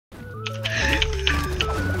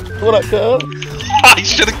What up, cuz? I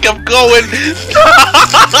should have kept going.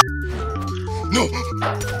 No.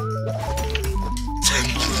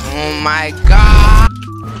 Oh my god.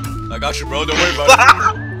 I got you, bro. Don't worry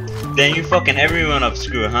about it. Then you fucking everyone up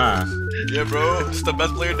screw, huh? Yeah, bro. It's the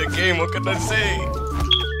best player in the game. What can I say?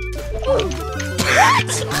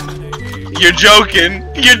 You're joking.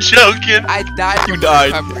 You're joking. I died. You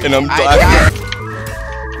died, and I'm I glad. died.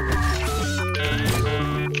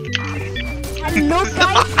 Hello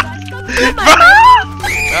guys,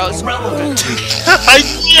 That was relevant.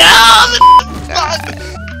 Yeah.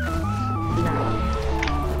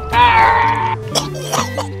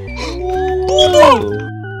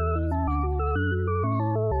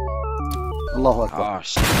 Allahu Akbar. Oh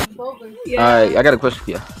shit. Alright, I got a question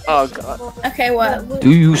for you. Oh god. Okay, what?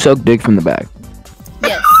 Do you suck dick from the back?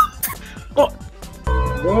 Yes.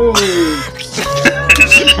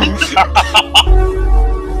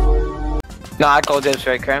 No, I called dibs,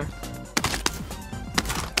 right, Cram?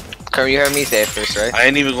 Cram, you heard me say it first, right? I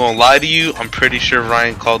ain't even gonna lie to you. I'm pretty sure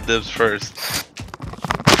Ryan called dibs first.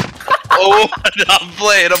 Oh, I'm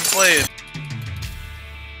playing.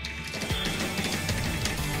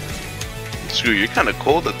 Screw, you're kind of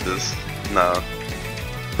cold at this. No.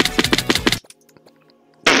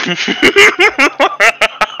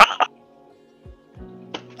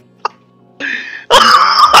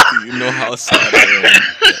 You know how sad I am.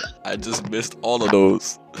 I just missed all of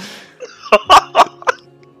those.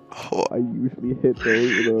 Oh, I usually hit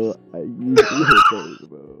those, bro. I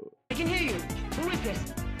bro. I can hear you. Who is this?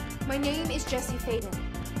 My name is Jesse Faden.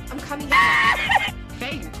 I'm coming back.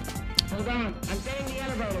 Fagan. Hold on. I'm setting the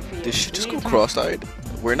elevator for you. This shit just go cross-eyed.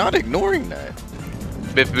 We're not ignoring that.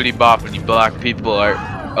 Bippity boppity black people are.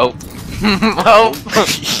 Oh. Oh.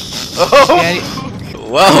 Oh.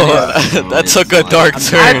 Wow, that took a dark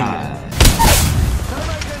turn.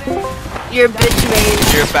 You're a bitch, man.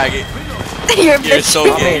 You're a faggot. You're a bitch. You're so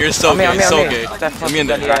gay. You're so gay. You're so gay. Let me in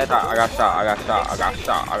there. I got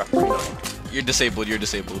shot. You're disabled. You're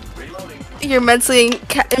disabled. You're mentally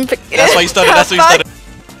That's why you started. That's why you started.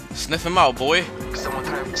 Sniff him out, boy.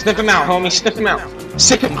 Sniff him out, homie. Sniff him out.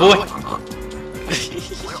 Sick him, boy.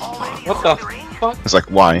 What the fuck? It's like,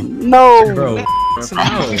 why? No. Bro,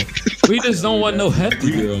 no. We just don't want no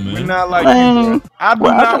hefty girl, man. We're not like you, bro. I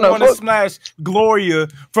do not want to smash Gloria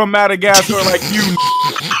from Madagascar like you.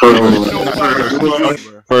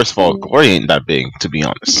 First of all, Glory ain't that big, to be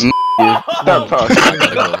honest. I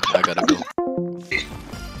gotta go.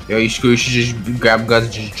 Yo, you screw. You should just grab guns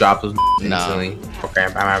and just drop those instantly. Okay,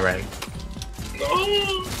 I'm ready.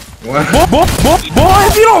 Boy,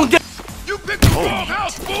 if you don't get. You picked the wrong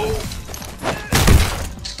house, fool!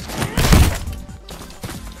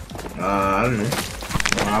 I don't know.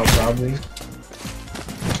 Wow, probably.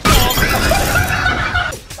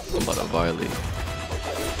 I'm about to violate.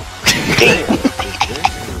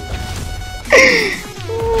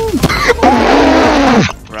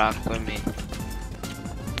 Rock with me.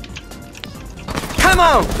 Come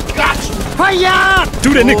on! Gotcha! Hiya!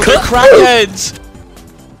 Dude, and the crackheads!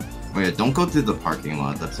 Wait, don't go through the parking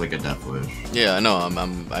lot. That's like a death wish. Yeah, I know.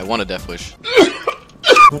 I want a death wish.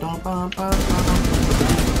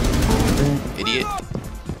 Idiot.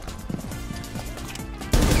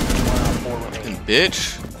 Fucking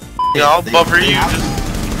bitch. Yo, I'll buffer you.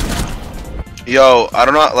 Yo, I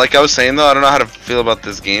don't know. Like I was saying though, I don't know how to feel about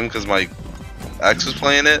this game because my ex was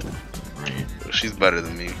playing it. Right. She's better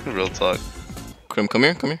than me. Real talk. Krim, come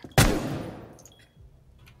here. Come here.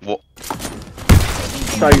 What?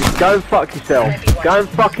 So, go and fuck yourself. Go and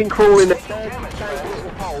fucking crawl in the...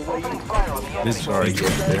 This is already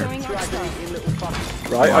good there.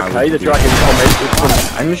 Right, okay, the dragon comment is from...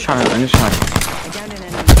 I'm just trying.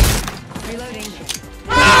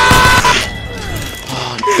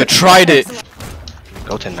 You tried it.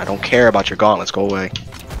 Goten, I don't care about your gauntlets, go away.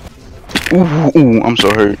 Ooh, I'm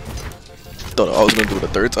so hurt. Thought I was gonna do it a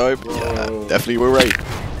third time. Yeah, definitely we're right.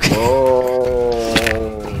 Oh.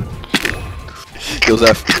 Kills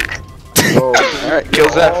F. Alright,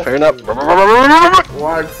 kills that, fair enough.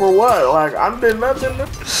 Like, for what? Like, I did nothing.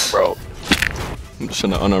 Bro. I'm just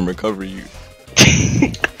trying to unarm recover you.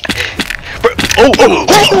 Oh!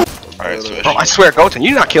 Alright, so Bro, I swear, Goten, you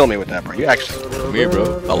did not kill me with that, bro. You actually... Come here,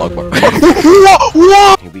 bro. Allah Akbar.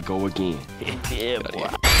 Here we go again. Yeah, boy.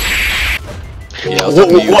 Yeah, I was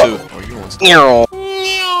talking to you too. Oh, you want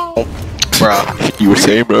Bro. You were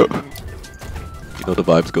saying, bro. You know the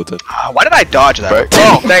vibes, Goten. Why did I dodge that? Right.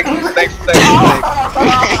 Oh, thanks.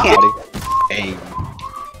 Hey.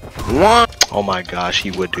 Oh my gosh,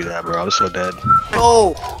 he would do that, bro. I was so dead.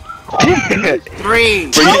 Oh.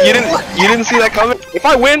 3. Bro, you didn't see that coming? If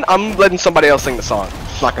I win, I'm letting somebody else sing the song.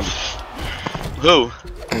 It's not gonna... who?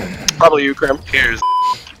 Probably you, Krim. Here's.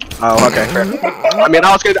 Oh, okay. Fair. I mean,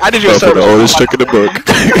 I did you a For service. the oldest trick in the book.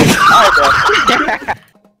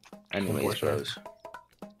 Anyways, bros.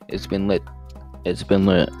 It's been lit. It's been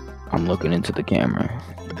lit. I'm looking into the camera.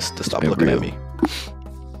 Stop looking at me.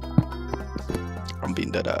 I'm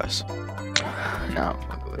beating that ass. Nah, I'm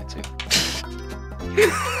fucking with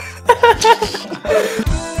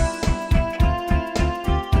you.